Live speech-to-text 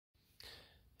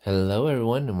Hello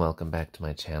everyone and welcome back to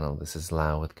my channel. This is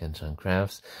Lau with Ginzan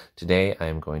Crafts. Today I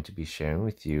am going to be sharing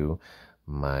with you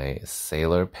my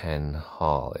sailor pen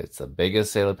haul. It's the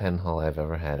biggest sailor pen haul I've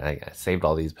ever had. I saved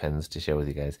all these pens to share with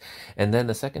you guys. And then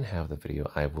the second half of the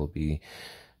video I will be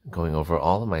going over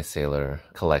all of my sailor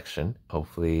collection.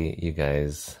 Hopefully you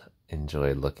guys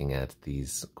enjoyed looking at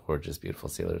these gorgeous, beautiful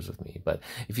sailors with me. But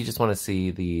if you just want to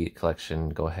see the collection,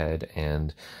 go ahead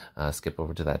and skip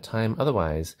over to that time.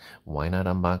 Otherwise, why not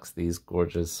unbox these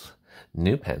gorgeous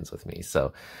new pens with me?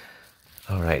 So,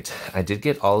 all right, I did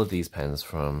get all of these pens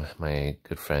from my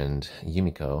good friend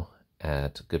Yumiko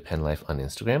at Good Pen Life on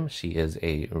Instagram. She is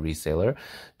a reseller,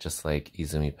 just like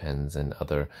Izumi Pens and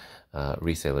other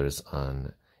resellers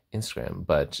on Instagram,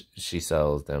 but she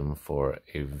sells them for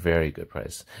a very good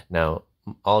price. Now,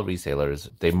 all resellers,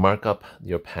 they mark up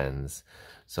your pens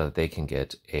so that they can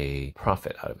get a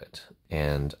profit out of it.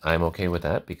 And I'm okay with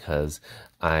that because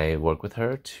I work with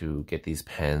her to get these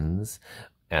pens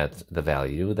at the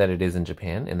value that it is in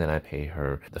Japan, and then I pay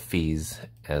her the fees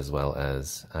as well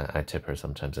as I tip her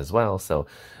sometimes as well. So,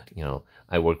 you know,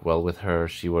 I work well with her,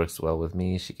 she works well with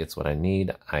me, she gets what I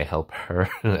need, I help her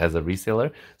as a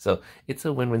reseller. So it's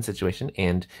a win-win situation.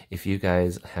 And if you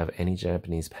guys have any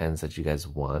Japanese pens that you guys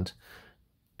want,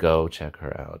 go check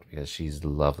her out because she's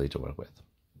lovely to work with.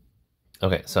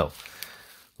 Okay, so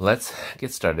let's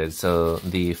get started. So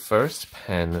the first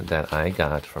pen that I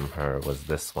got from her was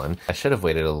this one. I should have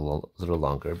waited a little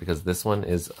longer because this one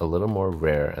is a little more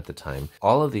rare at the time.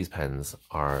 All of these pens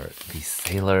are the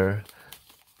Sailor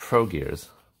Pro Gears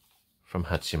from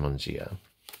Hachimonjiya.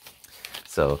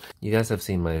 So you guys have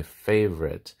seen my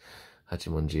favorite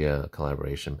Hachimonjiya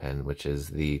collaboration pen, which is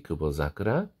the Kubo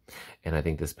Zakura. And I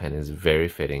think this pen is very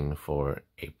fitting for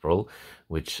April,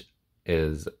 which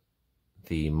is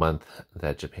the month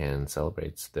that Japan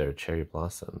celebrates their cherry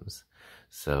blossoms.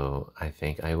 So I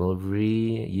think I will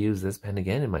reuse this pen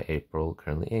again in my April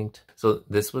currently inked. So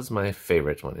this was my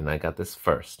favorite one, and I got this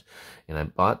first. And I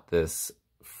bought this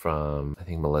from, I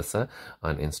think, Melissa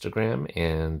on Instagram,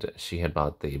 and she had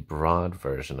bought the broad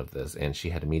version of this, and she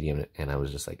had a medium, and I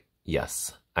was just like,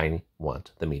 yes, I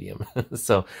want the medium.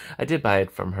 So I did buy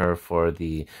it from her for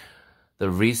the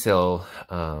resale,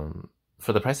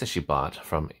 for the price that she bought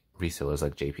from resellers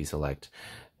like JP Select,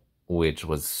 which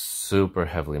was super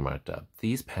heavily marked up.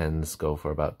 These pens go for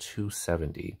about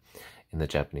 $270 in the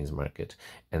Japanese market,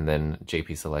 and then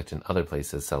JP Select and other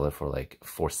places sell it for like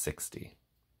 $460.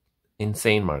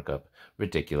 Insane markup,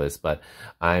 ridiculous, but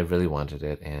I really wanted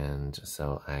it, and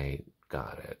so I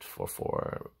got it for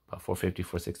about $450,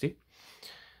 $460.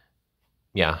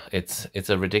 Yeah, it's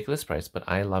a ridiculous price, but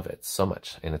I love it so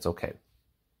much, and it's okay.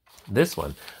 This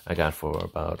one I got for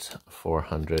about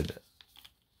 $420.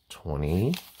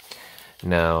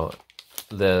 Now,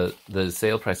 the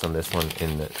sale price on this one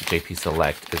in JP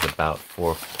Select is about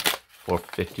 $450,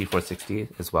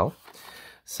 $460 as well.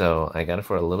 So I got it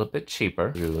for a little bit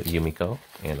cheaper through Yumiko,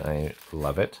 and I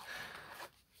love it.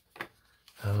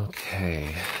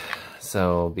 Okay,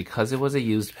 so because it was a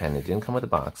used pen, it didn't come with a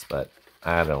box, but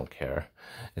I don't care.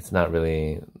 It's not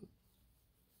really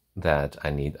that I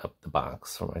need up the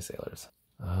box for my sailors.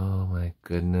 Oh my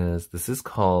goodness. This is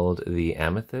called the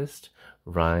Amethyst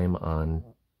Rime on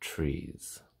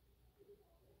Trees.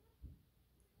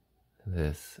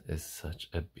 This is such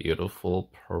a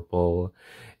beautiful purple.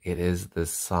 It is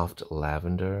this soft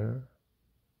lavender.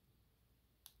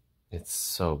 It's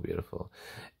so beautiful.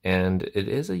 And it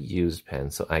is a used pen,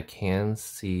 so I can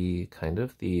see kind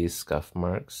of the scuff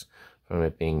marks from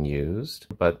it being used,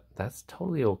 but that's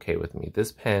totally okay with me.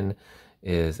 This pen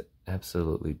is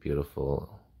absolutely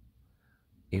beautiful,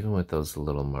 even with those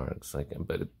little marks.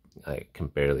 But I can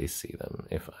barely see them.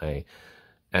 If I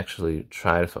actually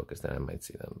try to focus, then I might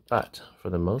see them. But for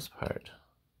the most part,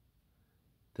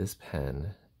 this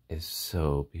pen is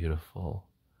so beautiful.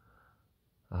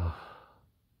 Oh,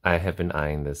 I have been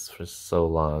eyeing this for so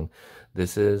long.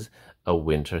 This is a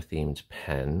winter-themed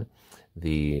pen.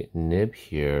 The nib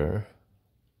here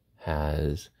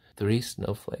has 3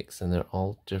 snowflakes, and they're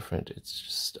all different. It's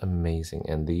just amazing.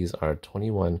 And these are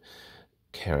 21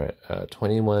 karat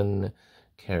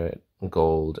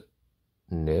gold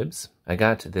nibs. I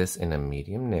got this in a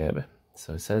medium nib,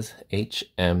 so it says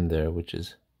HM there, which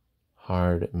is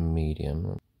hard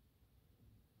medium.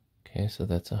 Okay, so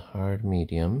that's a hard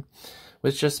medium,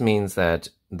 which just means that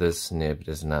this nib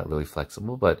is not really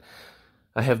flexible, but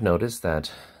I have noticed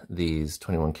that these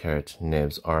 21 karat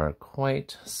nibs are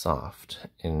quite soft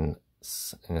in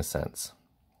a sense.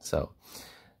 So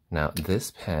now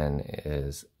this pen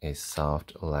is a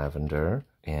soft lavender,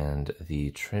 and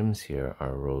the trims here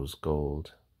are rose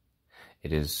gold.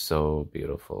 It is so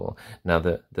beautiful. Now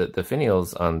the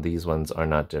finials on these ones are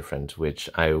not different, which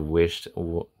I wished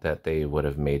that they would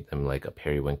have made them like a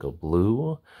periwinkle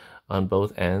blue on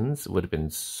both ends. Would have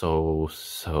been so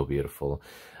beautiful.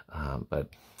 But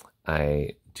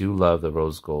I do love the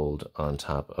rose gold on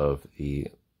top of the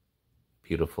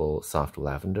beautiful soft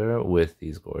lavender with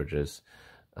these gorgeous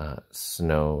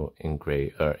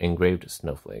engraved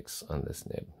snowflakes on this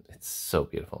nib. It's so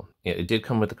beautiful. It did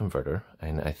come with a converter,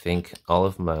 and I think all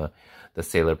of the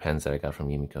sailor pens that I got from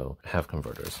Yumiko have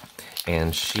converters.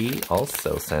 And she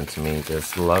also sent me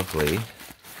this lovely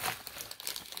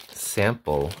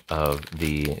sample of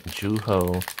the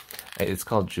Juho. It's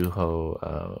called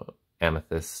Juho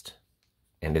Amethyst,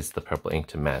 and it's the purple ink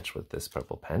to match with this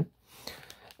purple pen.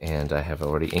 And I have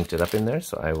already inked it up in there,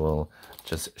 so I will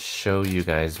just show you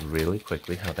guys really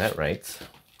quickly how that writes.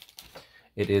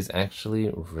 It is actually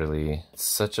really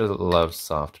such a love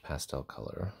soft pastel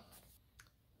color.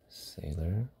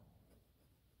 Sailor.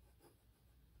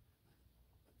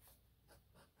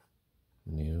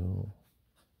 New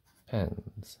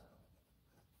pens.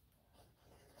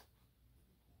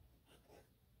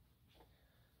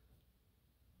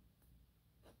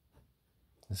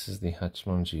 This is the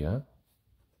Hachimonjia.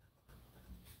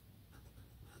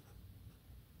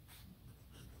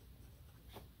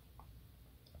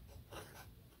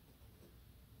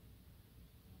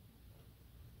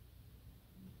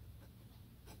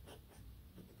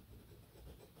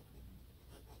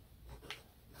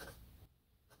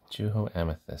 Juho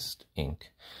Amethyst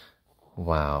ink.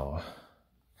 Wow.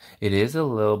 It is a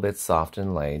little bit soft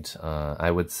and light. I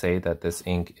would say that this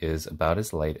ink is about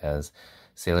as light as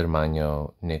Sailor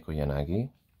Manyo Neko Yanagi,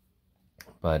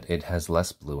 but it has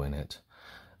less blue in it.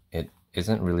 It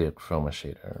isn't really a chroma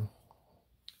shader.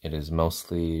 It is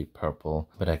mostly purple,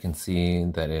 but I can see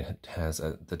that it has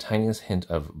the tiniest hint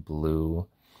of blue,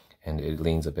 and it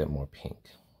leans a bit more pink.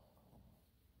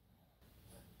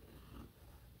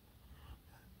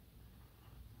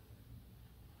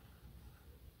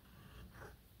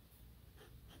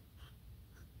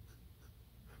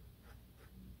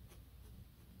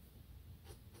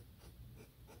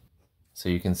 So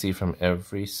you can see from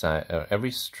every side, every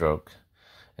stroke,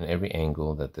 and every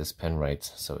angle that this pen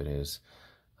writes. So it is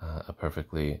a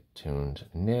perfectly tuned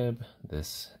nib.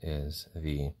 This is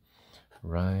the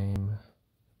Rime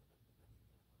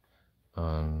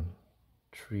on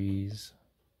Trees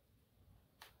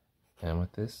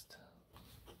Amethyst.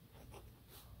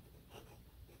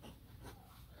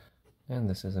 And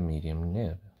this is a medium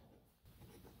nib.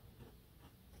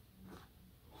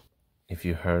 If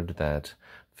you heard that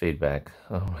feedback,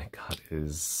 oh my god, it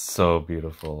is so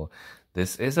beautiful.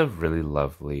 This is a really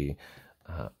lovely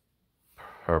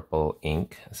purple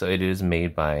ink. So it is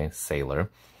made by Sailor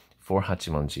for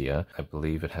Hachimonjia. I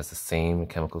believe it has the same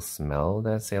chemical smell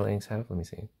that Sailor inks have. Let me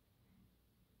see.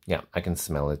 Yeah, I can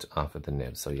smell it off of the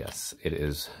nib. So yes, it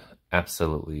is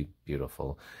absolutely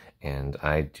beautiful. And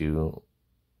I do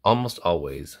almost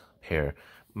always pair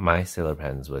my Sailor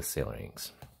pens with Sailor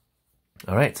inks.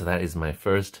 All right, so that is my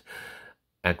first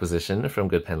acquisition from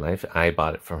Good Pen Life. I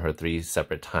bought it from her 3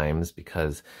 separate times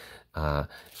because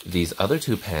these other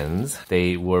 2 pens,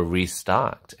 they were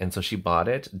restocked. And so she bought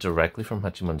it directly from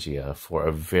Hachimonjia for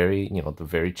a very, the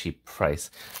very cheap price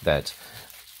that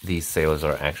these sailors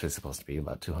are actually supposed to be,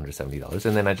 about $270.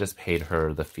 And then I just paid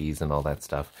her the fees and all that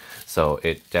stuff. So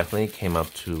it definitely came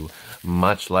up to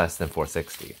much less than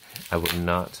 $460. I would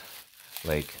not,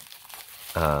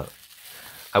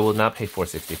 I will not pay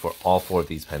 $460 for all 4 of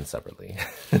these pens separately.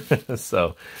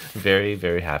 So very,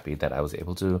 very happy that I was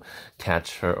able to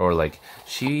catch her, or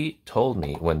she told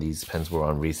me when these pens were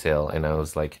on resale, and I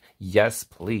was like, yes,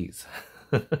 please.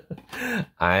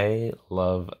 I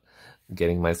love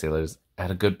getting my sailors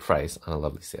at a good price on a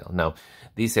lovely sale. Now,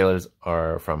 these sailors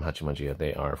are from Hachimonjia.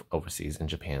 They are overseas in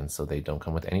Japan, so they don't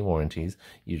come with any warranties.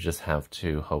 You just have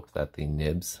to hope that the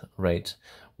nibs write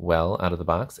well out of the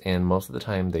box, and most of the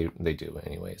time they do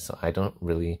anyway, so I don't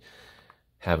really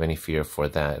have any fear for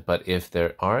that. But if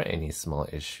there are any small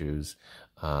issues,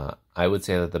 I would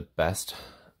say that the best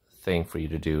thing for you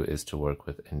to do is to work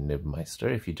with a nib meister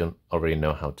if you don't already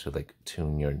know how to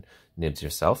tune your nibs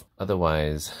yourself.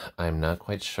 Otherwise, I'm not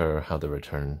quite sure how the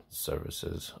return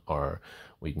services are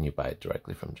when you buy it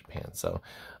directly from Japan. So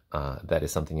that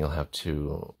is something you'll have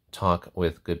to talk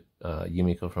with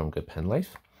Yumiko from Good Pen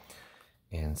Life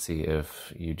and see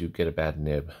if you do get a bad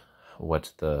nib,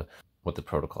 what the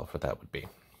protocol for that would be.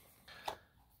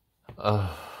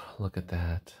 Oh, look at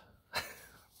that.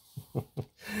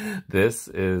 This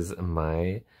is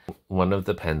one of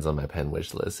the pens on my pen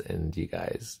wish list, and you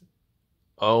guys,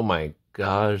 oh my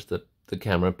gosh, the the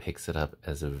camera picks it up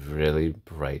as a really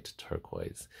bright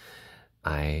turquoise.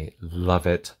 I love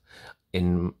it.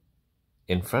 In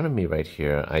front of me right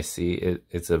here, I see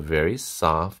it's a very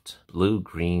soft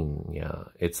blue-green. Yeah,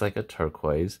 it's like a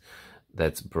turquoise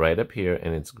that's bright up here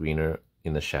and it's greener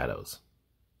in the shadows.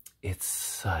 It's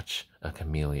such a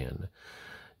chameleon.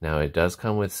 Now, it does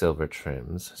come with silver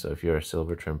trims, so if you're a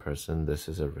silver trim person, this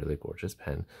is a really gorgeous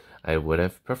pen. I would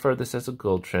have preferred this as a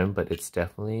gold trim, but it's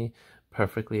definitely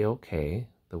perfectly okay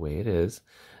the way it is.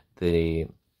 The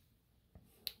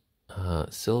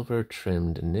silver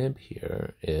trimmed nib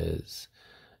here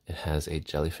it has a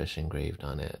jellyfish engraved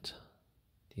on it.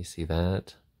 Do you see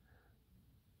that?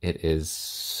 It is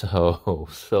so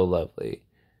lovely.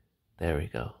 There we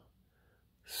go.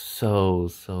 So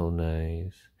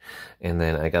nice. And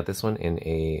then I got this one in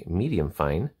a medium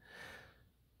fine.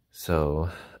 So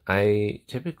I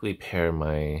typically pair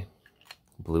my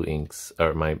blue inks,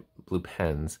 or my blue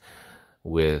pens,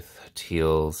 with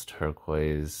teals,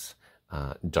 turquoise,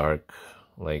 dark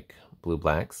like blue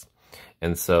blacks.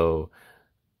 And so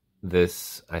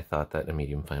this, I thought that a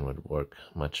medium fine would work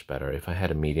much better. If I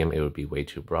had a medium, it would be way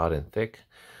too broad and thick.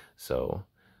 So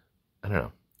I don't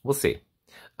know. We'll see.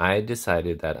 I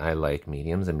decided that I like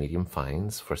mediums and medium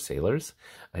fines for sailors.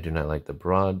 I do not like the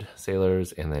broad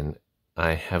sailors, and then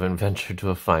I haven't ventured to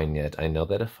a fine yet. I know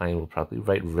that a fine will probably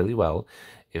write really well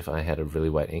if I had a really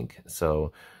wet ink,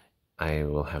 so I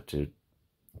will have to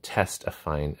test a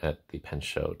fine at the pen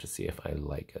show to see if I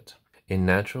like it. In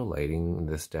natural lighting,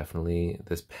 this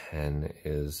pen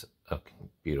is a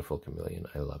beautiful chameleon.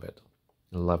 I love it.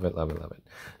 Love it, love it, love it.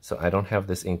 So I don't have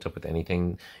this inked up with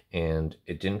anything, and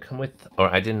it didn't come with,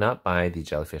 or I did not buy the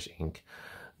Jellyfish ink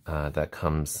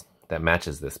that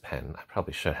matches this pen. I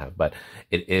probably should have, but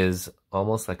it is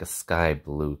almost like a sky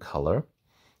blue color.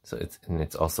 So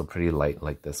it's also pretty light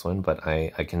like this one, but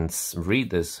I can read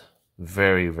this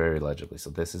very legibly. So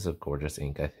this is a gorgeous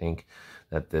ink. I think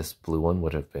that this blue one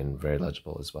would have been very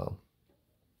legible as well.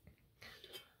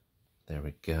 There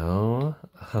we go.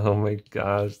 Oh my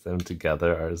gosh, them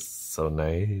together are so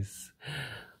nice.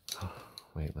 Oh,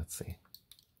 wait, let's see.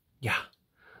 Yeah,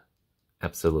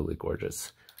 absolutely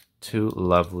gorgeous. Two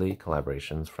lovely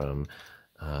collaborations from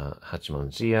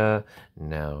Hachimon Jia.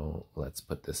 Now let's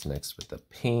put this next with the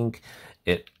pink.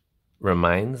 It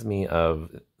reminds me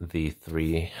of the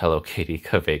 3 Hello Kitty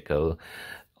Kaweco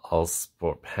all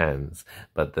sport pens,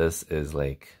 but this is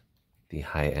like the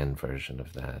high-end version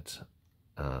of that.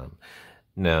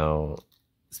 Now,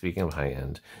 speaking of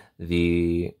high-end,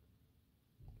 the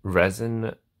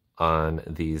resin on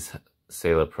these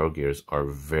Sailor Pro Gears are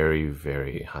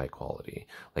very high quality.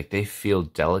 Like, they feel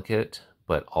delicate,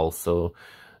 but also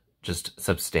just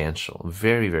substantial.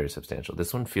 Very substantial.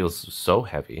 This one feels so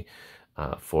heavy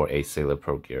for a Sailor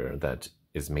Pro Gear that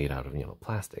is made out of, you know,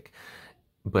 plastic.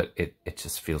 But it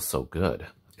just feels so good.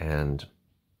 And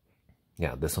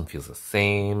yeah, this one feels the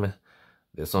same.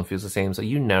 This one feels the same. So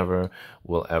you never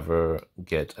will ever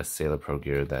get a Sailor Pro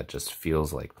Gear that just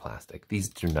feels like plastic. These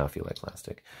do not feel like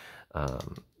plastic.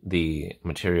 The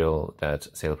material that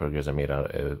Sailor Pro Gears are made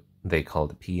out of, they call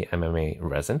it PMMA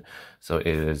resin. So it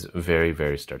is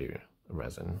very sturdy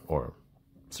resin, or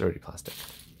sturdy plastic.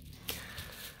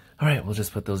 All right, we'll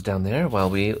just put those down there while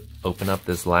we open up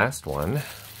this last one.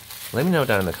 Let me know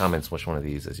down in the comments which one of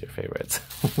these is your favorites.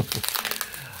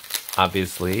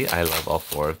 Obviously, I love all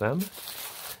 4 of them.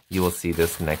 You will see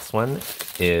this next one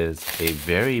is a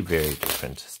very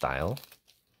different style.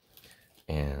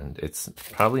 And it's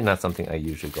probably not something I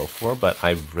usually go for, but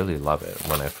I really love it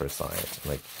when I first saw it.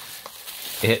 Like,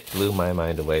 it blew my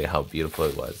mind away how beautiful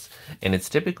it was. And it's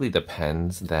typically the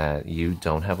pens that you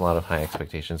don't have a lot of high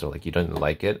expectations, or like you don't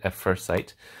like it at first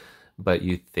sight, but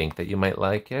you think that you might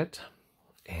like it.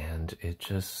 And it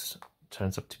just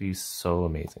turns up to be so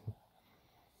amazing.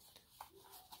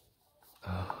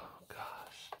 Oh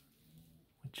gosh,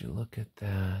 would you look at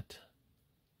that?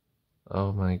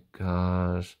 Oh my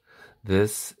gosh,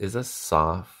 this is a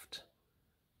soft,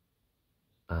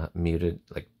 muted,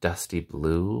 like dusty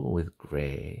blue with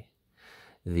gray.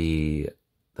 The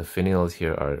finials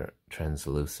here are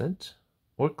translucent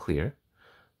or clear.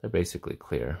 They're basically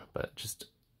clear, but just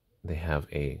they have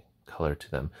a color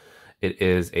to them. It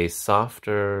is a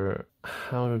softer,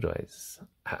 how do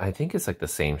I think it's like the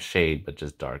same shade, but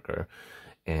just darker.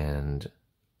 And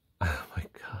oh my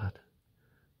god,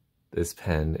 this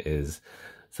pen is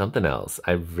something else.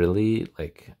 I really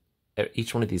like,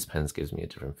 each one of these pens gives me a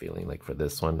different feeling. Like for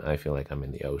this one, I feel like I'm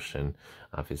in the ocean,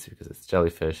 obviously because it's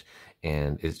Jellyfish,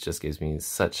 and it just gives me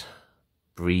such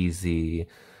breezy,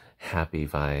 happy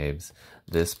vibes.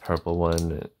 This purple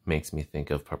one makes me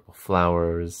think of purple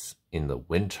flowers in the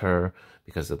winter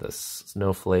because of the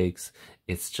snowflakes.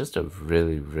 It's just a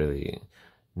really, really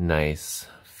nice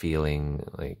feeling.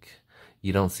 Like,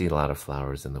 you don't see a lot of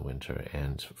flowers in the winter,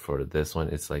 and for this one,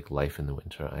 it's like life in the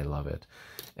winter. I love it.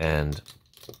 And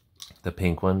the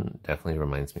pink one definitely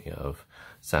reminds me of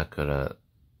Sakura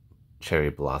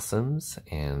cherry blossoms,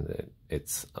 and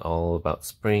it's all about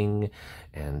spring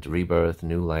and rebirth,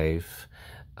 new life,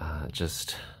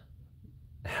 just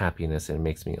happiness. And it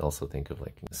makes me also think of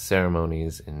like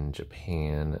ceremonies in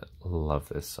Japan. Love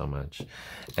this so much.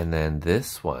 And then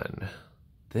this one,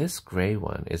 this gray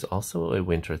one, is also a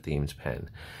winter themed pen.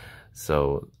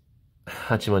 So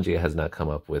Hachimonji has not come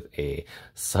up with a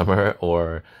summer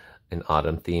or an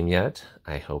autumn theme yet.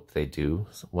 I hope they do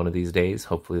one of these days.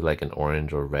 Hopefully like an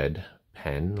orange or red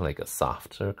pen, like a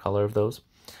softer color of those.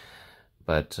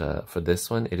 But for this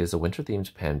one, it is a winter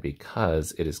themed pen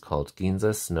because it is called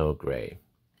Ginza Snow Gray.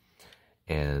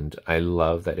 And I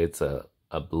love that it's a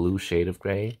blue shade of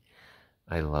gray.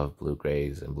 I love blue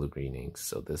grays and blue green inks,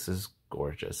 so this is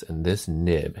gorgeous. And this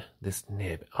nib,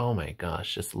 oh my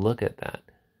gosh, just look at that.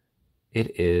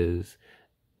 It is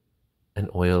an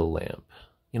oil lamp.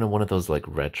 You know, one of those like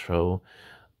retro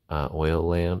oil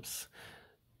lamps,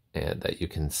 and that you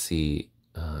can see,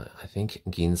 I think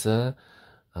Ginza,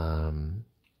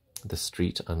 the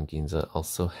street on Ginza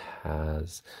also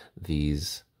has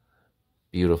these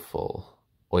beautiful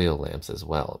oil lamps as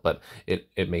well. But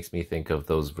it makes me think of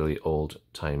those really old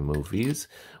time movies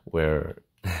where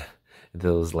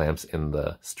those lamps in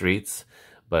the streets,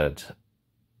 but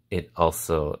it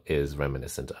also is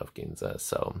reminiscent of Ginza.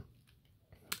 So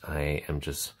I am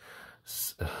just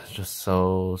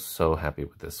so happy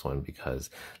with this one because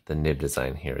the nib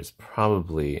design here is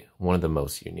probably one of the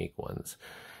most unique ones,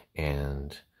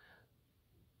 and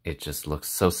it just looks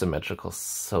so symmetrical,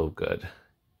 so good.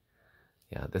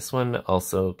 Yeah, this one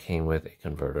also came with a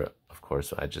converter, of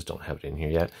course. I just don't have it in here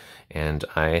yet, and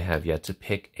I have yet to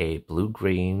pick a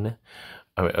blue-green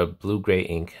or a blue-gray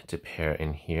ink to pair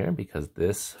in here, because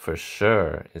this for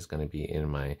sure is going to be in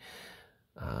my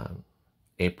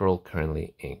April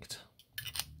Currently Inked.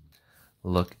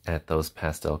 Look at those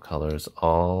pastel colors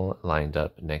all lined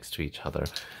up next to each other.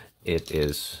 It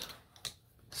is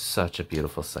such a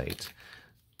beautiful sight.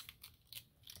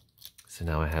 So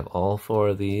now I have all 4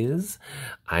 of these.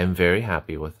 I'm very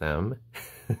happy with them.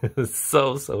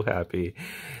 so happy.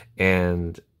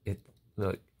 And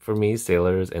for me,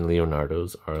 Sailors and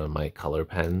Leonardo's are my color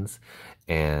pens,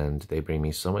 and they bring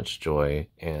me so much joy.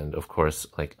 And of course,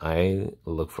 like, I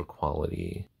look for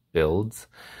quality builds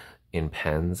in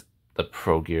pens. The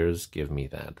Pro Gears give me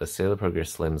that. The Sailor Pro Gear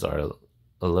Slims are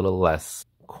a little less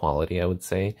quality, I would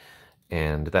say,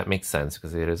 and that makes sense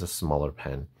because it is a smaller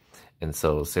pen. And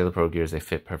so Sailor Pro Gears, they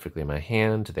fit perfectly in my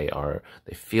hand. They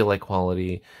feel like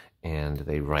quality, and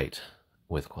they write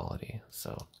with quality.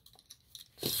 So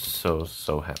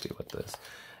happy with this.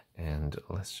 And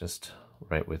let's just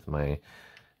write with my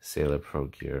Sailor Pro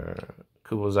Gear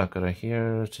Kubozakura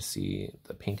here to see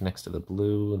the pink next to the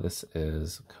blue. This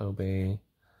is Kobe.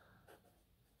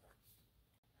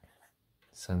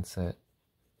 Sunset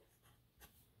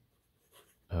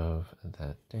of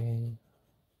that day.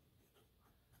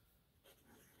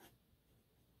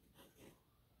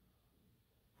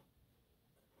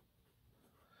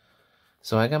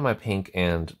 So I got my pink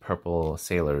and purple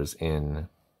Sailors in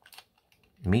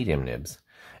medium nibs,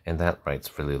 and that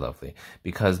writes really lovely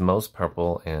because most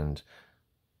purple and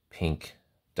pink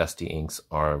dusty inks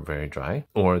are very dry,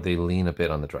 or they lean a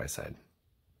bit on the dry side.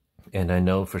 And I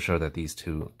know for sure that these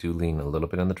two do lean a little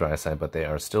bit on the dry side, but they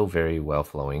are still very well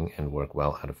flowing and work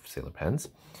well out of Sailor pens.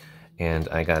 And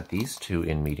I got these 2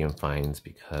 in medium fines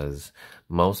because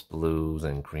most blues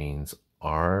and greens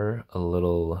are a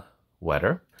little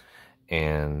wetter,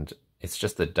 and it's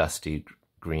just the dusty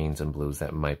greens and blues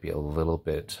that might be a little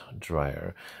bit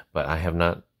drier. But I have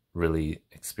not really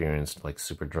experienced like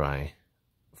super dry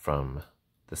from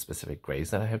the specific grays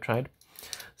that I have tried.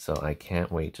 So I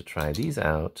can't wait to try these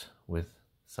out with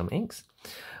some inks.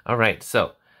 All right,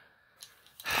 so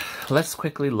let's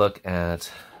quickly look at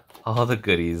all the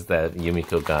goodies that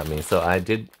Yumiko got me. So I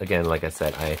did, again, like I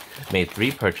said, I made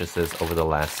 3 purchases over the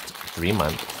last 3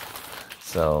 months.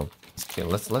 So okay,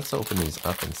 let's open these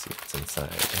up and see what's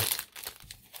inside.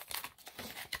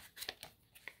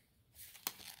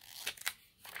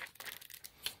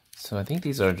 So I think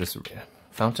these are just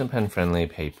fountain pen friendly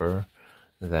paper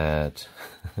that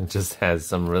just has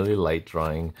some really light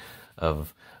drawing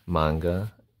of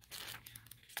manga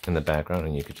in the background,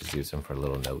 and you could just use them for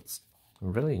little notes.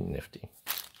 Really nifty.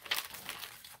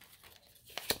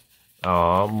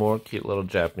 Aw, more cute little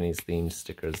Japanese themed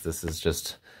stickers. This is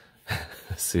just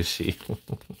sushi.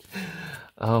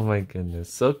 Oh my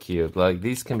goodness, so cute. Like,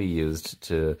 these can be used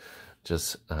to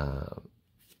just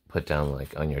put down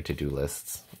like on your to-do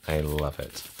lists. I love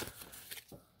it.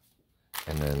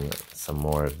 And then some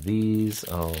more of these.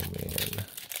 Oh man.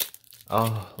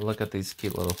 Oh, look at these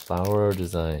cute little flower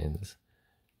designs.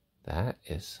 That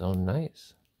is so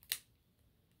nice.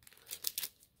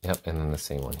 Yep, and then the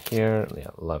same one here. Yeah,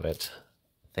 love it.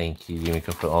 Thank you,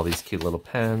 Yumiko, for all these cute little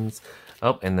pens.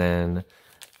 Oh, and then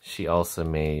she also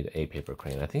made a paper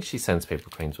crane. I think she sends paper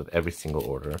cranes with every single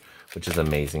order, which is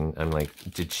amazing. I'm like,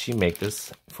 did she make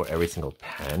this for every single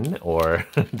pen, or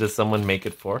does someone make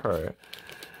it for her?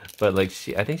 But like,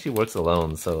 I think she works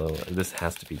alone, so this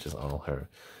has to be just all her.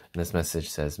 And this message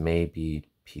says, "May be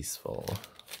peaceful."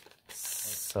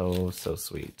 So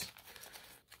sweet.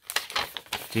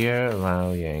 Dear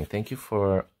Lao Yang, thank you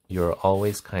for your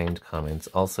always kind comments.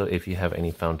 Also, if you have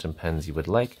any fountain pens you would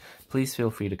like, please feel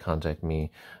free to contact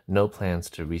me. No plans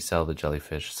to resell the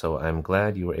Jellyfish, so I'm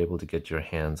glad you were able to get your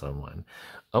hands on one.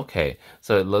 Okay,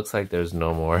 so it looks like there's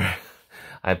no more.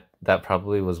 That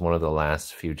probably was one of the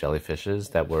last few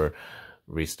Jellyfishes that were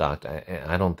restocked.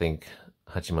 I don't think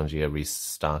Hachimanjiya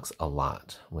restocks a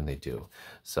lot when they do.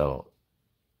 So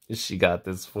she got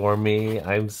this for me.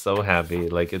 I'm so happy.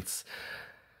 Like,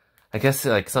 I guess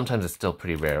like sometimes it's still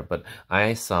pretty rare, but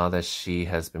I saw that she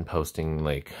has been posting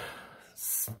like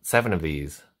 7 of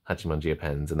these Hachimanjiya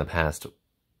pens in the past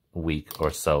week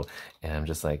or so, and I'm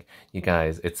just like, you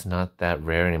guys, it's not that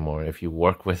rare anymore if you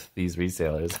work with these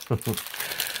resellers.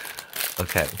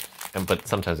 Okay, but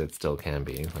sometimes it still can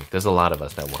be. Like, there's a lot of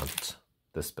us that want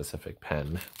this specific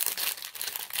pen.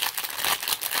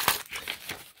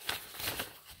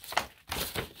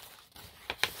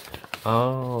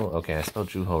 Oh, okay, I spelled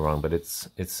Juho wrong, but it's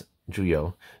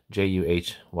Juyo.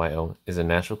 Juhyo is a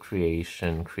natural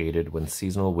creation created when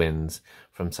seasonal winds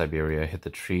from Siberia hit the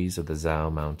trees of the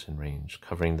Zhao mountain range,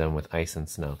 covering them with ice and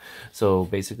snow. So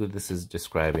basically this is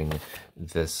describing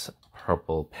this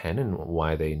purple pen and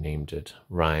why they named it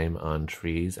Rime on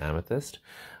Trees Amethyst.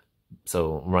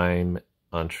 So Rime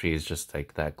on trees, just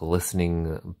like that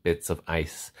glistening bits of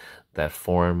ice that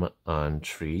form on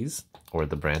trees or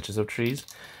the branches of trees.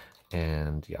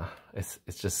 And yeah, it's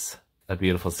just a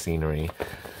beautiful scenery.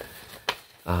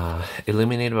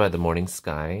 Illuminated by the morning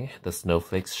sky, the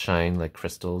snowflakes shine like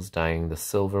crystals, dyeing the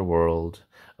silver world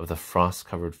of the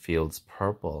frost-covered fields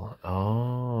purple.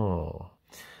 Oh,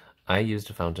 I used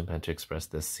a fountain pen to express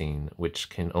this scene, which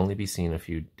can only be seen a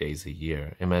few days a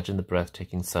year. Imagine the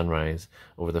breathtaking sunrise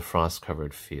over the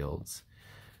frost-covered fields.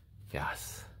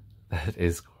 Yes, that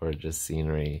is gorgeous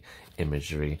scenery,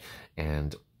 imagery,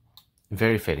 and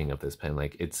very fitting of this pen.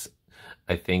 Like, it's,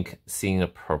 I think seeing a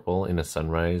purple in a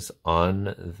sunrise on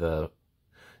the,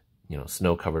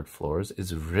 snow-covered floors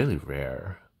is really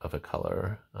rare of a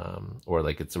color, or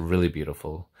like it's a really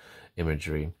beautiful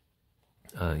imagery.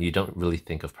 You don't really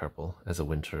think of purple as a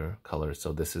winter color,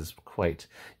 so this is quite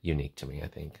unique to me, I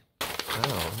think.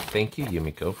 Oh, thank you,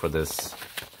 Yumiko, for this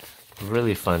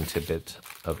really fun tidbit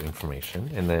of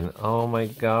information. And then, oh my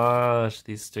gosh,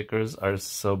 these stickers are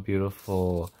so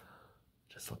beautiful.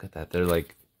 Just look at that. They're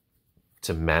like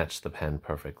to match the pen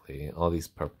perfectly. All these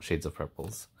shades of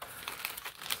purples.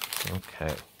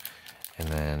 Okay. And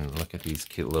then look at these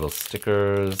cute little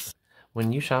stickers.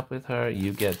 When you shop with her,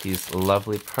 you get these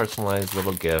lovely personalized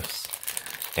little gifts.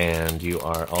 And you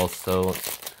are also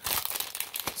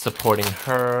supporting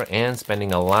her and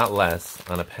spending a lot less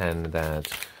on a pen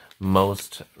that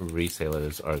most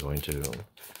resellers are going to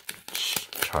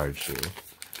charge you.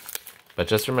 But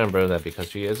just remember that because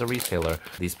she is a retailer,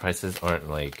 these prices aren't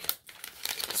like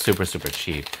super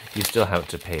cheap. You still have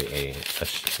to pay a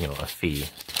fee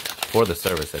for the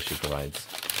service that she provides.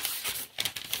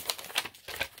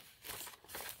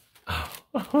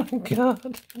 Oh my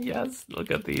god, yes, look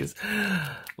at these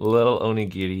little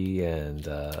onigiri and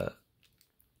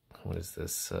what is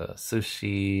this,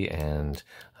 sushi and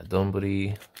a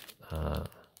donburi,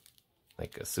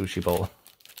 like a sushi bowl.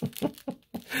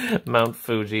 Mount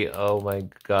Fuji, oh my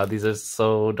god, these are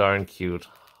so darn cute.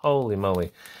 Holy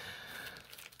moly.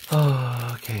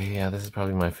 Oh, okay, yeah, this is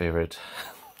probably my favorite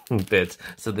bit.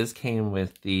 So this came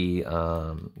with the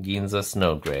Ginzan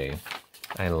Snow Gray.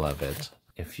 I love it.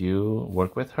 If you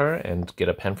work with her and get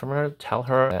a pen from her, tell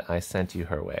her that I sent you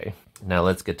her way. Now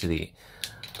let's get to the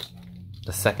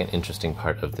second interesting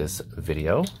part of this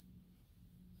video.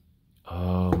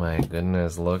 Oh my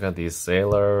goodness, look at these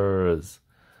sailors.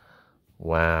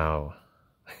 Wow.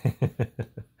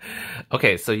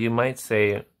 Okay, so you might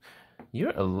say,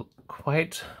 you're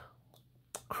quite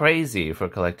crazy for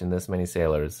collecting this many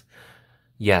sailors.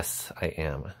 Yes, I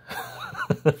am.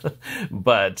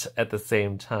 But at the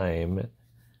same time,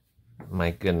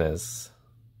 my goodness.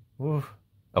 Woo.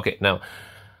 Okay, now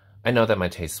I know that my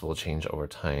tastes will change over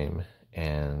time,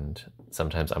 and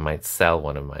sometimes I might sell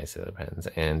one of my sailor pens.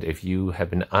 And if you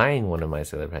have been eyeing one of my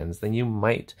sailor pens, then you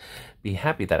might be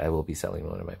happy that I will be selling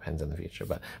one of my pens in the future.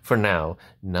 But for now,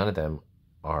 none of them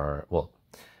are, well,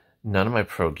 none of my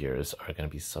Pro Gears are going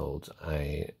to be sold.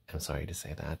 I am sorry to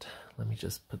say that. Let me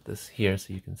just put this here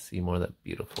so you can see more of that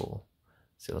beautiful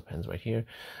sailor pens right here.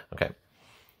 Okay.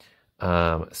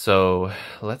 So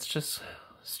let's just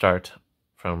start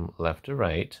from left to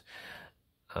right.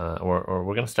 Or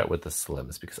we're going to start with the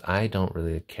slims because I don't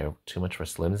really care too much for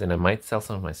slims, and I might sell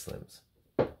some of my slims.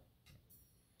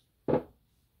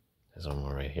 There's one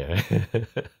more right here.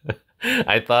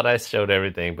 I thought I showed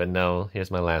everything, but no,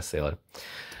 here's my last sailor.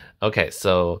 Okay,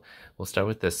 so we'll start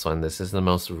with this one. This is the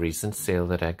most recent sale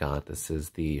that I got. This is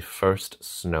the First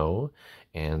Snow,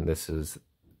 and this is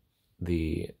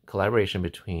the collaboration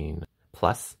between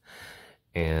Plus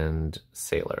and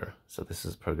Sailor. So this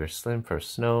is Progress Slim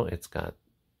First Snow. It's got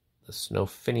the snow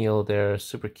finial there,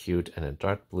 super cute, and a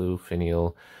dark blue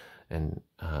finial, and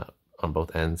on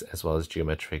both ends, as well as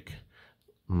geometric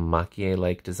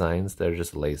makie-like designs. They're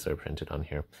just laser printed on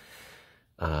here,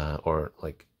 or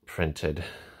like printed,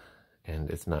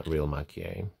 and it's not real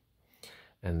makie.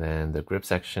 And then the grip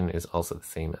section is also the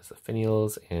same as the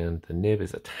finials, and the nib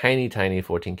is a tiny, tiny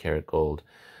 14 karat gold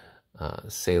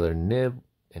sailor nib,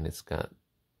 and it's got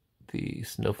the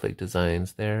snowflake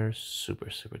designs there.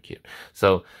 Super, super cute.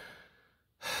 So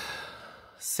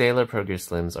Sailor Pro Gear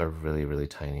Slims are really, really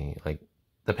tiny. Like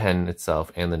the pen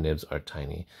itself and the nibs are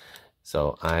tiny.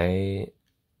 So I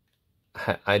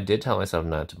did tell myself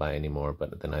not to buy any more,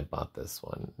 but then I bought this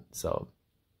one. So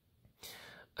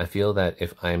I feel that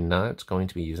if I'm not going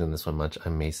to be using this one much, I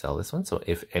may sell this one. So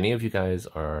if any of you guys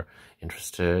are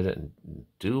interested,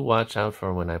 do watch out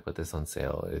for when I put this on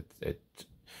sale.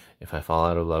 If I fall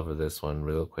out of love with this one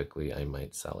real quickly, I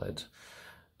might sell it.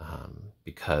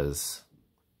 Because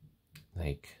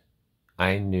like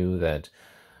I knew that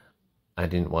I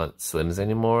didn't want slims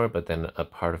anymore, but then a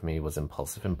part of me was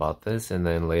impulsive and bought this, and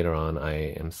then later on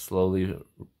I am slowly,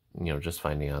 just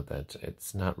finding out that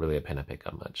it's not really a pen I pick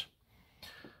up much.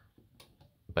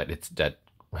 But it's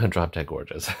drop dead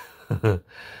gorgeous.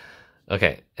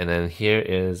 Okay, and then here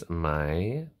is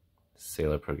my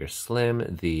Sailor Pro Gear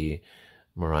Slim, the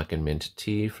Moroccan Mint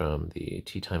Tea from the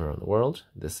Tea Time Around the World.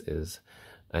 This is,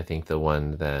 I think, the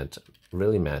one that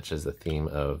really matches the theme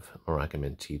of Moroccan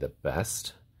Mint Tea the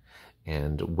best.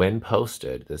 And when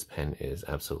posted, this pen is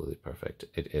absolutely perfect.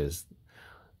 It is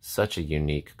such a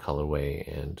unique colorway,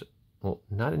 and, well,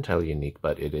 not entirely unique,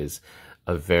 but it is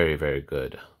a very, very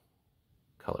good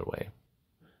colorway.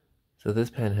 So this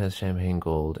pen has champagne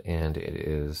gold, and it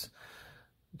is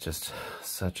just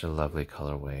such a lovely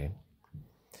colorway.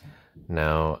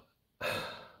 Now,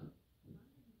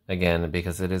 again,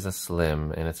 because it is a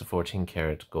slim and it's a 14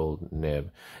 karat gold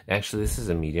nib, actually this is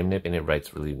a medium nib and it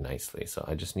writes really nicely. So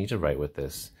I just need to write with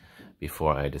this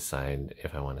before I decide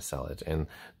if I want to sell it. And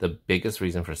the biggest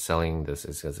reason for selling this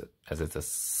is because it's a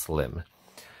slim,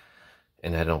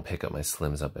 and I don't pick up my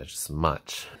slims up as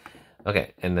much.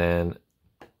 Okay, and then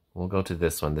we'll go to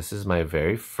this one. This is my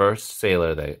very first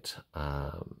Sailor that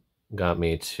got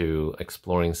me to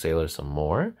exploring Sailor some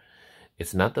more.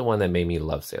 It's not the one that made me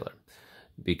love Sailor,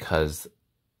 because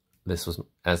this was,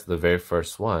 as the very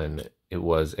first one, it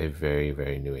was a very,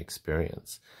 very new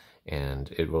experience.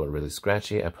 And it wrote really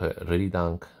scratchy. I put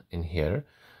Ridank in here,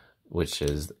 which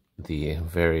is the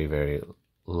very, very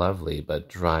lovely but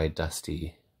dry,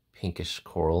 dusty, pinkish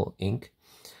coral ink,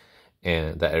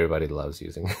 and that everybody loves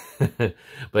using.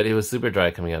 But it was super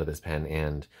dry coming out of this pen,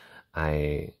 and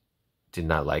I did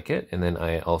not like it. And then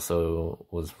I also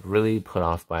was really put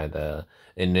off by the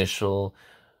initial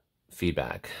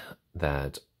feedback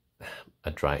that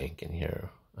a dry ink in here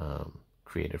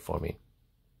created for me.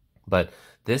 But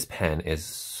this pen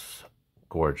is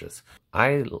gorgeous.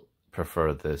 I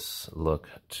prefer this look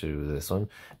to this one,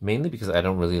 mainly because I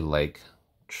don't really like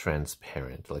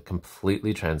transparent, like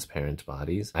completely transparent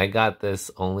bodies. I got this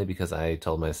only because I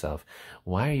told myself,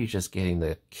 why are you just getting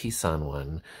the Kisan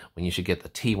one when you should get the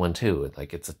T one too?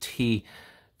 Like, it's a T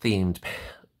themed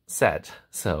set.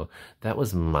 So that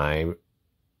was my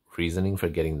reasoning for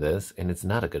getting this, and it's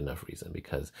not a good enough reason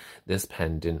because this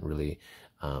pen didn't really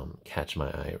catch my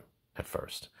eye at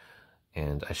first,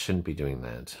 and I shouldn't be doing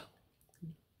that.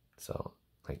 So,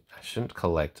 like, I shouldn't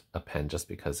collect a pen just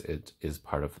because it is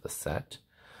part of the set.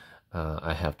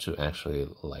 I have to actually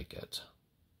like it,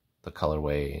 the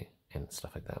colorway and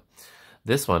stuff like that.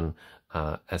 This one,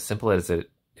 as simple as it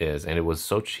is, and it was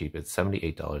so cheap. It's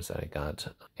 $78 that I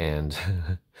got. And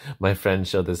my friend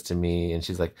showed this to me and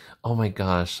she's like, oh my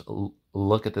gosh,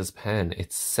 look at this pen.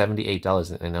 It's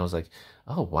 $78. And I was like,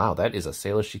 oh wow, that is a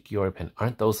Sailor Shikiori pen.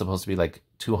 Aren't those supposed to be like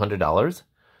 $200?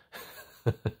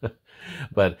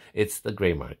 But it's the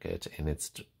gray market and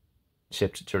it's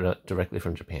shipped directly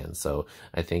from Japan. So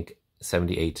I think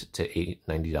 $78 to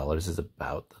 $90 is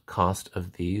about the cost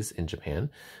of these in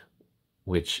Japan,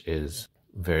 which is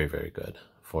very, very good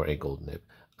for a gold nib.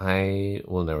 I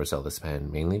will never sell this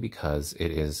pen, mainly because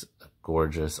it is a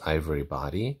gorgeous ivory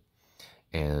body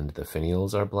and the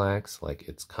finials are blacks, like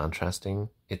it's contrasting.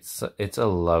 It's a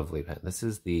lovely pen. This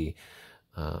is the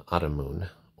Autumn Moon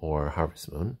or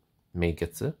Harvest Moon,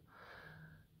 Meigetsu,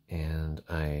 and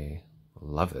I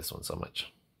love this one so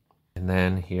much. And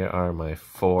then here are my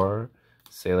 4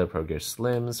 Sailor Pro Gear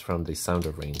Slims from the Sound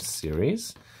of Rain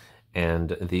series.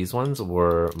 And these ones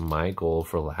were my goal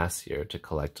for last year, to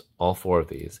collect all 4 of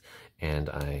these. And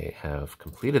I have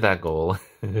completed that goal.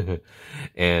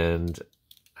 And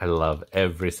I love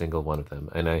every single one of them.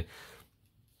 And I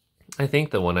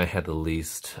think the one I had the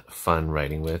least fun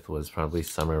writing with was probably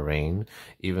Summer Rain,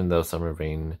 even though Summer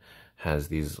Rain has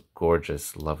these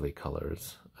gorgeous, lovely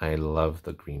colors. I love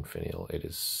the green finial. It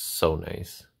is so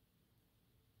nice.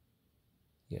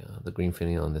 Yeah, the green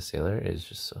finial on the Sailor is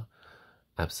just so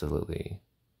absolutely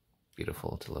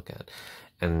beautiful to look at.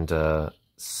 And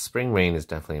Spring Rain is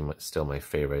definitely still my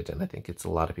favorite, and I think it's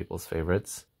a lot of people's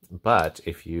favorites. But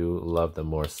if you love the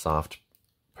more soft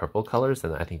purple colors,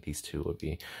 then I think these two would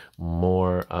be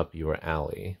more up your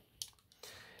alley.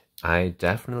 I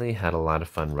definitely had a lot of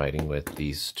fun writing with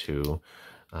these two.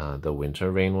 The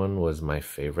Winter Rain one was my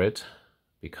favorite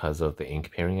because of the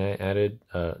ink pairing I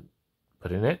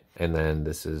put in it. And then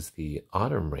this is the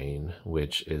Autumn Rain,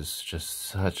 which is just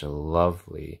such a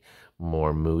lovely,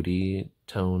 more moody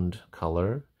toned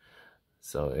color.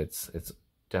 So it's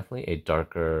definitely a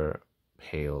darker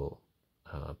pale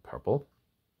purple,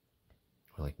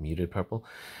 or like muted purple.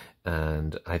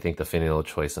 And I think the finial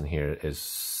choice on here is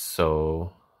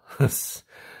so just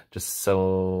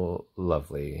so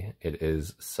lovely. It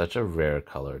is such a rare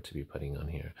color to be putting on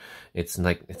here. It's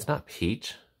like, it's not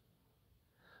peach,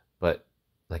 but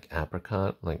like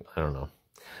apricot, like, I don't know,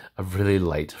 a really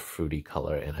light fruity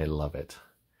color, and I love it.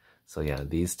 So yeah,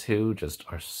 these two just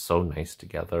are so nice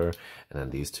together, and then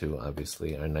these two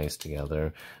obviously are nice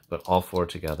together, but all 4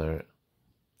 together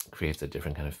creates a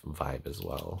different kind of vibe as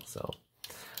well. So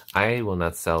I will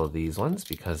not sell these ones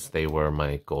because they were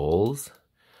my goals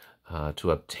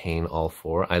to obtain all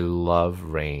 4. I love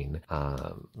rain.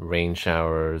 Rain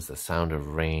showers, the sound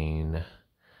of rain,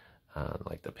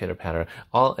 like the pitter patter.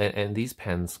 And these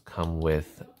pens come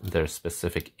with their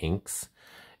specific inks,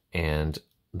 and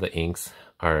the inks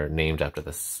are named after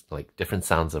this, like, different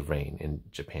sounds of rain in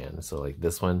Japan. So like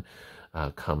this one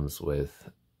comes with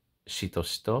shito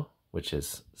shito, which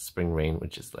is spring rain,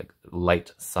 which is like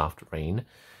light, soft rain.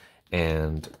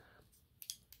 And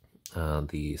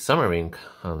the Summer Rain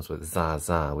comes with za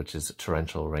za, which is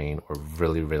torrential rain or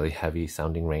really, really heavy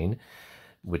sounding rain,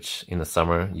 which in the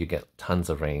summer you get tons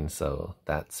of rain, so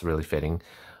that's really fitting.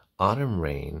 Autumn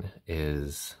Rain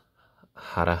is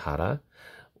hara hara,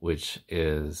 which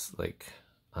is like,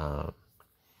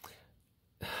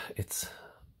 it's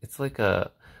like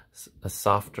a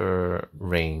softer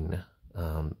rain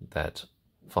that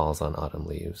falls on autumn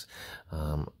leaves,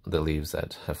 the leaves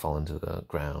that have fallen to the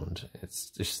ground. It's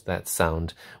just that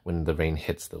sound when the rain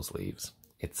hits those leaves.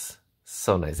 It's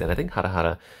so nice. And I think hara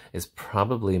hara is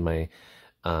probably my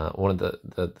one of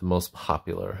the most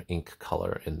popular ink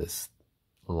color in this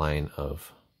line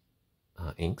of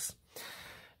inks.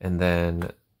 And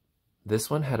then this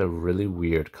one had a really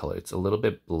weird color. It's a little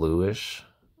bit bluish,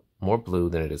 more blue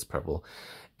than it is purple,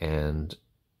 and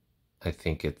I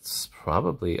think it's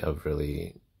probably a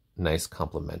really nice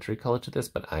complementary color to this,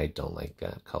 but I don't like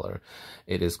that color.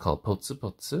 It is called potsu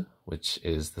potsu, which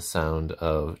is the sound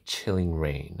of chilling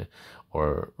rain,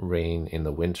 or rain in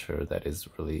the winter that is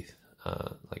really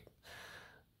like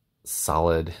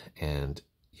solid, and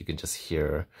you can just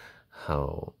hear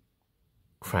how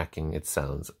cracking it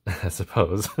sounds, I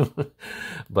suppose.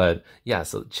 But yeah,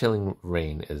 so chilling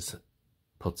rain is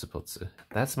potsu potsu.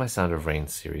 That's my Sound of Rain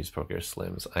series Pro Gear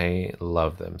Slims. I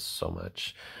love them so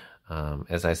much.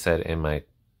 As I said in my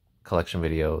collection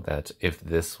video, that if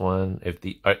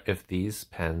these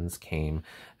pens came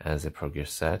as a Pro Gear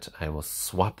set, I will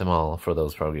swap them all for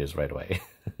those Pro Gears right away.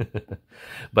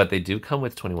 But they do come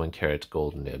with 21 karat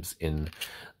gold nibs in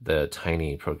the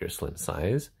tiny Pro Gear Slim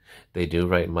size. They do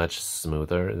write much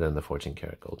smoother than the 14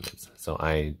 karat gold nibs. So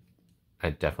I I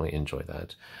definitely enjoy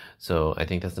that. So I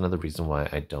think that's another reason why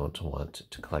I don't want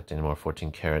to collect any more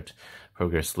 14 karat Pro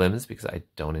Gear Slims, because I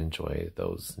don't enjoy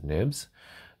those nibs.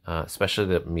 Especially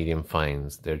the medium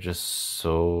fines. They're just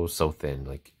so thin.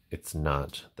 Like, it's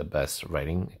not the best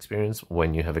writing experience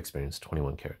when you have experienced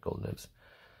 21 karat gold nibs.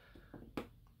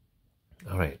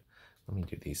 All right, let me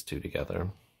do these two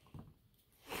together.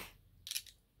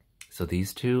 So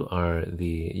these two are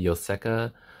the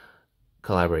Yoseka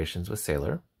collaborations with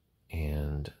Sailor,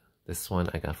 and this one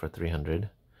I got for 300,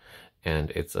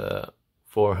 and it's a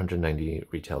 490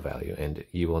 retail value, and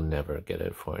you will never get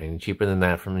it for any cheaper than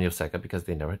that from Yoseka because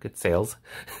they never get sales.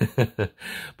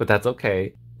 But that's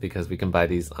okay, because we can buy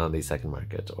these on the second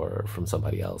market or from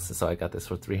somebody else. So I got this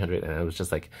for 300, and I was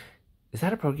just like, is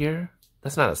that a Pro Gear?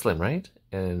 That's not a Slim, right?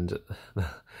 And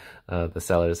the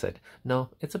seller said, no,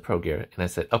 it's a Pro Gear. And I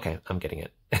said, okay, I'm getting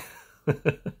it.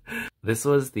 This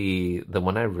was the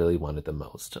one I really wanted the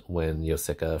most when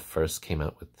Yoseka first came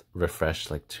out with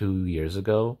Refresh like 2 years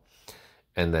ago.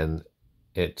 And then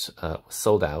it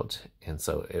sold out, and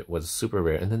so it was super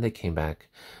rare. And then they came back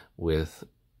with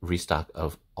restock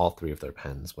of all 3 of their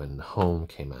pens when Home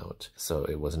came out. So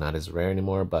it was not as rare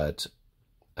anymore, but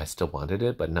I still wanted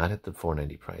it, but not at the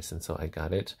 490 price. And so I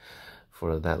got it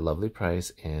for that lovely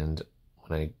price. And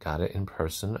when I got it in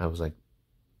person, I was like,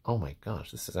 oh my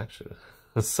gosh, this is actually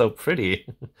so pretty.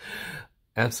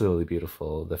 Absolutely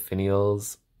beautiful. The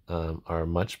finials are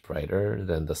much brighter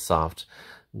than the soft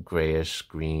grayish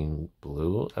green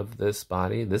blue of this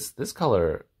body. This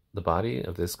color, the body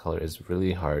of this color is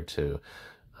really hard to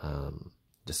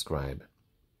describe.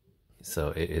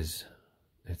 So it's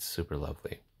super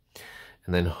lovely.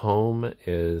 And then Home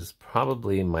is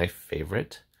probably my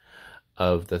favorite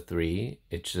of the 3.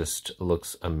 It just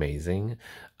looks amazing.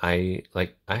 I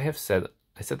said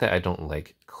that I don't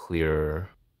like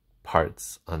clear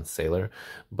parts on Sailor,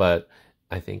 but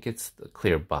I think it's the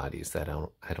clear bodies that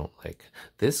I don't like.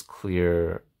 This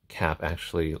clear cap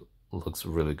actually looks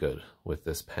really good with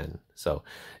this pen. So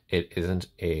it isn't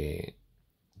a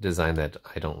design that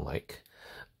I don't like.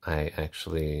 I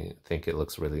actually think it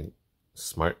looks really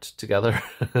smart together,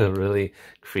 really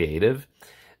creative.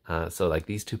 So like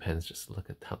these 2 pens, just look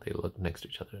at how they look next to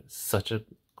each other. It's such a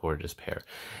gorgeous pair.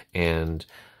 And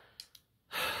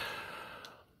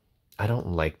I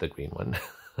don't like the green one.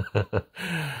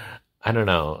 I don't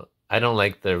know. I don't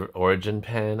like the Origin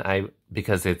pen.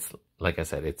 Because it's, like I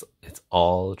said, it's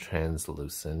all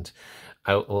translucent.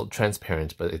 Well,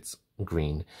 transparent, but it's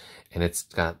green, and it's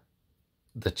got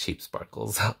the cheap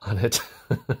sparkles on it.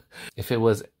 If it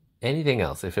was anything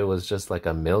else, if it was just like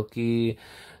a milky,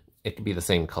 it could be the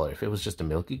same color. If it was just a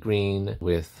milky green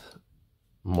with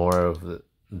more of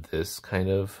this kind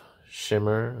of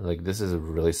shimmer, like this is a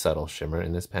really subtle shimmer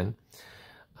in this pen,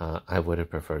 I would have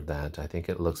preferred that. I think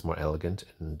it looks more elegant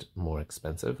and more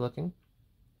expensive looking.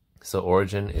 So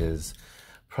Origin is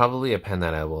probably a pen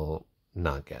that I will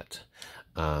not get.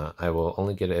 I will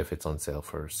only get it if it's on sale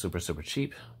for super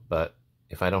cheap, but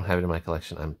if I don't have it in my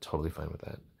collection, I'm totally fine with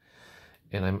that.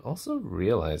 And I'm also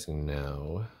realizing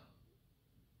now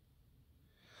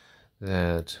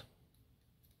that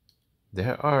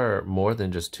there are more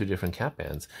than just 2 different cap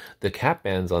bands. The cap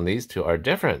bands on these 2 are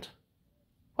different.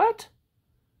 What?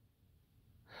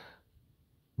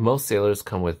 Most Sailors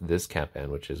come with this cap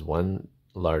band, which is one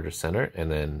larger center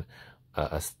and then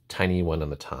a tiny one on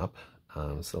the top.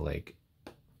 So like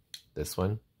this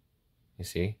one, you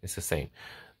see, it's the same.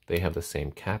 They have the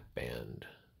same cap band.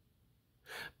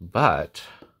 But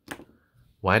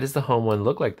why does the Home one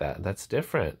look like that? That's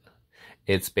different.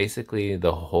 It's basically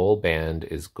the whole band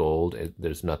is gold.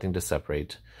 There's nothing to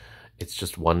separate. It's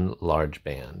just one large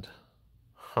band.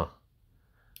 Huh.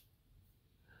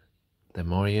 The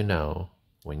more you know,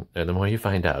 the more you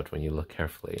find out when you look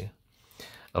carefully.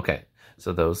 Okay,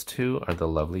 so those 2 are the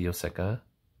lovely Yoseka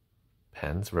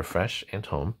pens, Refresh and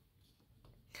Home.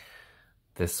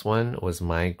 This one was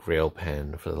my grail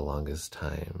pen for the longest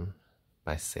time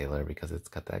by Sailor because it's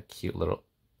got that cute little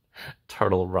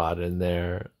turtle rod in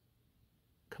there.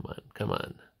 Come on, come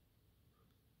on.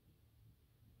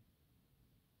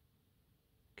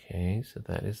 Okay, so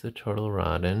that is the turtle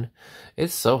rodden.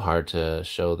 It's so hard to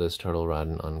show this turtle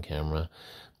rodden on camera,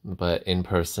 but in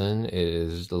person it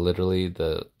is literally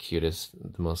the cutest,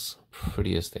 the most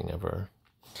prettiest thing ever.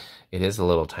 It is a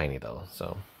little tiny though,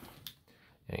 so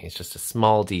it's just a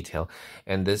small detail.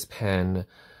 And this pen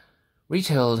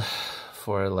retailed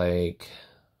for like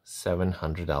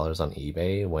 $700 on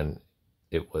eBay when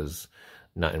it was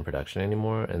not in production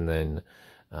anymore, and then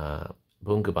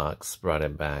Bungabox brought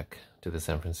it back to the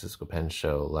San Francisco Pen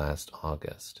Show last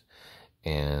August,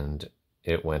 and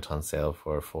it went on sale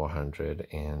for $400,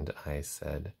 and I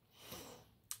said,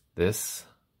 this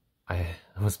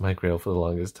was my grail for the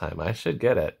longest time. I should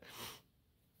get it.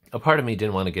 A part of me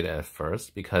didn't want to get it at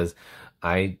first because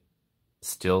I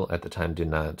still at the time did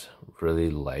not really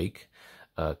like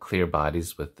clear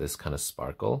bodies with this kind of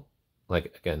sparkle.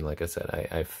 Like, again, like I said,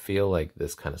 I feel like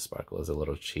this kind of sparkle is a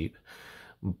little cheap,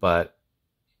 but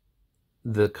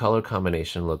the color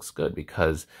combination looks good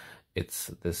because it's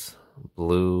this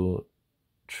blue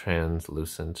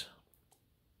translucent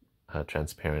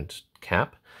transparent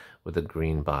cap with a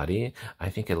green body. I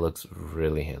think it looks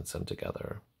really handsome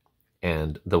together.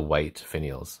 And the white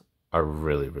finials are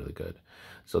really, really good.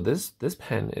 So this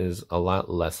pen is a lot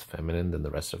less feminine than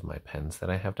the rest of my pens that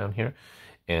I have down here.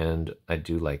 And I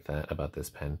do like that about this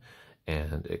pen.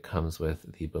 And it comes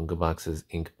with the Bunga Box's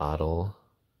ink bottle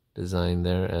design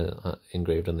there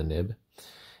engraved on the nib.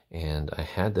 And I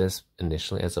had this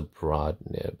initially as a broad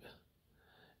nib.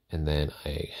 And then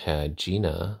I had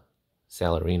Gina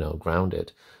Salarino ground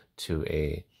it to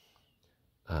a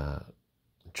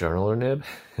journaler nib.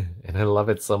 And I love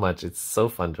it so much. It's so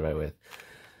fun to write with.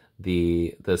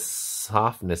 The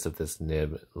softness of this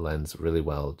nib lends really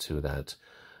well to that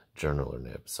journaler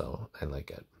nib, so I like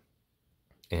it.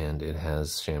 And it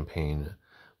has champagne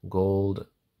gold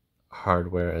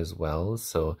hardware as well,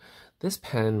 so this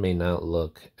pen may not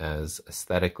look as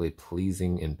aesthetically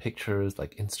pleasing in pictures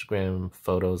like Instagram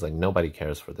photos. Like, nobody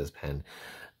cares for this pen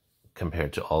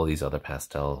compared to all these other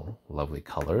pastel lovely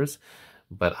colors,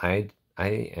 but I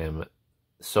am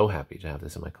so happy to have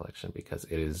this in my collection because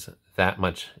it is that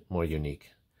much more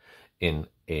unique in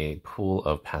a pool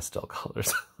of pastel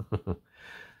colors.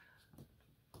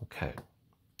 Okay.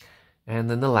 And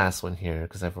then the last one here,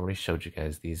 because I've already showed you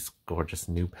guys these gorgeous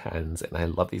new pens, and I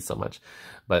love these so much.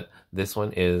 But this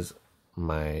one is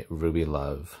my Ruby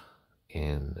Love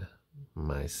in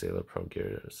my Sailor Pro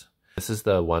Gears. This is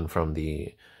the one from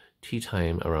the Tea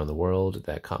Time Around the World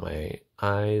that caught my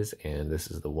eyes, and this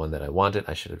is the one that I wanted.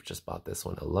 I should have just bought this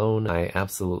one alone. I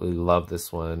absolutely love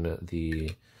this one.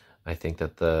 I think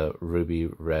that the ruby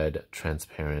red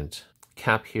transparent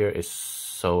cap here is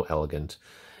so elegant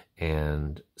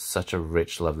and such a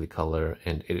rich, lovely color,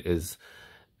 and it is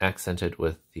accented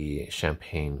with the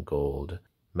champagne gold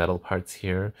metal parts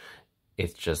here.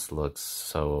 It just looks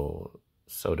so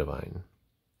divine.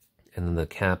 And then the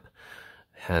cap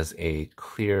has a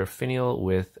clear finial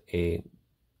with a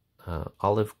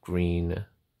olive green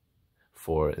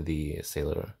for the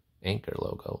Sailor Anchor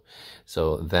logo.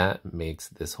 So that makes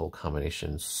this whole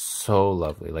combination so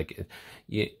lovely. Like,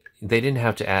 they didn't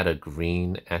have to add a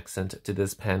green accent to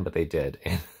this pen, but they did.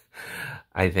 And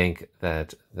I think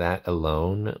that that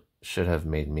alone should have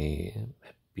made me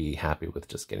be happy with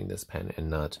just getting this pen and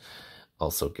not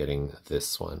also getting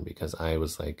this one, because I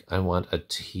was like, I want a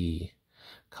tea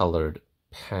colored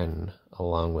pen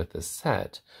along with this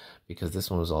set, because this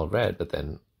one was all red, but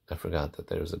then I forgot that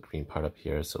there's a green part up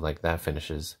here, so like that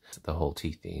finishes the whole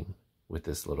tea theme with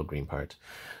this little green part.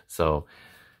 So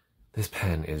this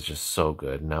pen is just so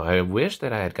good. Now I wish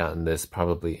that I had gotten this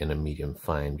probably in a medium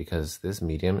fine, because this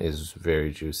medium is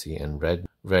very juicy, and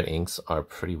red inks are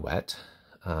pretty wet,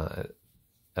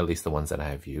 at least the ones that I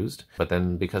have used. But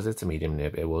then because it's a medium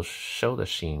nib, it will show the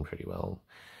sheen pretty well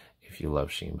if you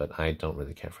love sheen, but I don't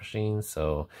really care for sheen,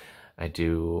 so I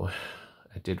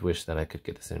did wish that I could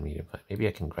get this in a medium fine. Maybe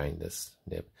I can grind this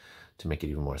nib to make it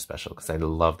even more special, because I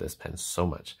love this pen so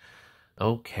much.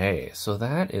 Okay, so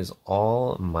that is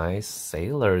all my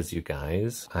Sailors, you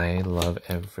guys. I love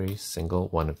every single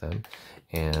one of them.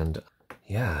 And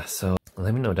yeah, so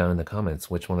let me know down in the comments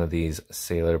which one of these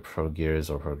Sailor Pro Gears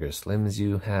or Pro Gear Slims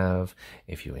you have,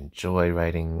 if you enjoy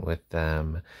writing with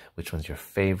them, which one's your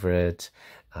favorite,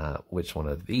 which one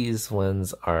of these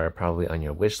ones are probably on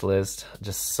your wish list.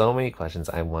 Just so many questions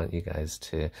I want you guys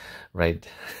to write,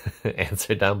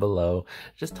 answer down below.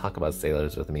 Just talk about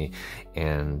Sailors with me,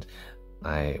 and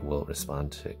I will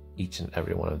respond to each and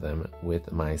every one of them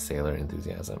with my Sailor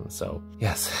enthusiasm. So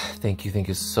yes, thank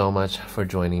you so much for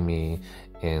joining me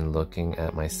in looking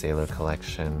at my Sailor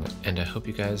collection. And I hope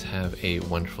you guys have a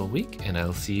wonderful week, and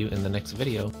I'll see you in the next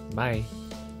video. Bye!